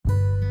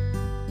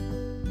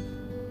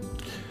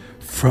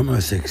From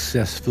a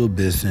successful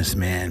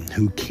businessman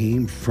who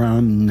came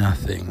from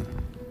nothing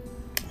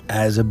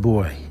as a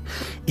boy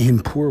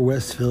in poor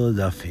West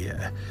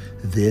Philadelphia,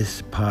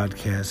 this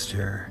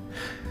podcaster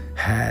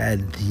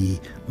had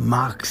the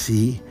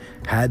moxie,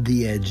 had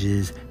the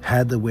edges,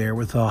 had the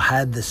wherewithal,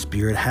 had the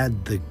spirit,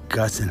 had the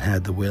guts, and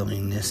had the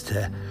willingness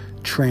to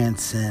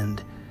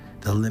transcend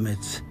the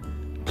limits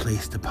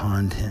placed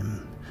upon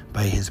him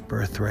by his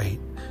birthright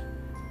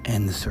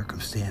and the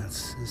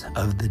circumstances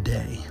of the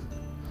day.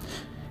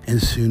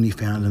 And soon he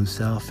found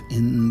himself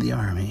in the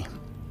Army,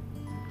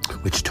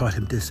 which taught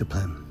him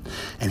discipline.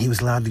 And he was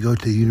allowed to go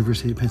to the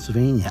University of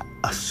Pennsylvania,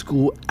 a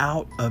school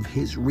out of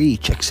his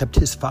reach, except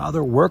his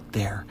father worked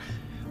there.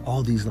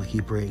 All these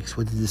lucky breaks.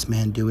 What did this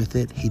man do with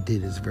it? He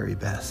did his very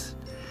best.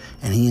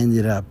 And he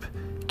ended up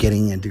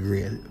getting a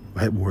degree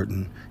at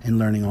Wharton and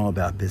learning all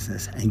about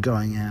business and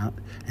going out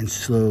and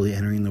slowly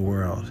entering the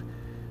world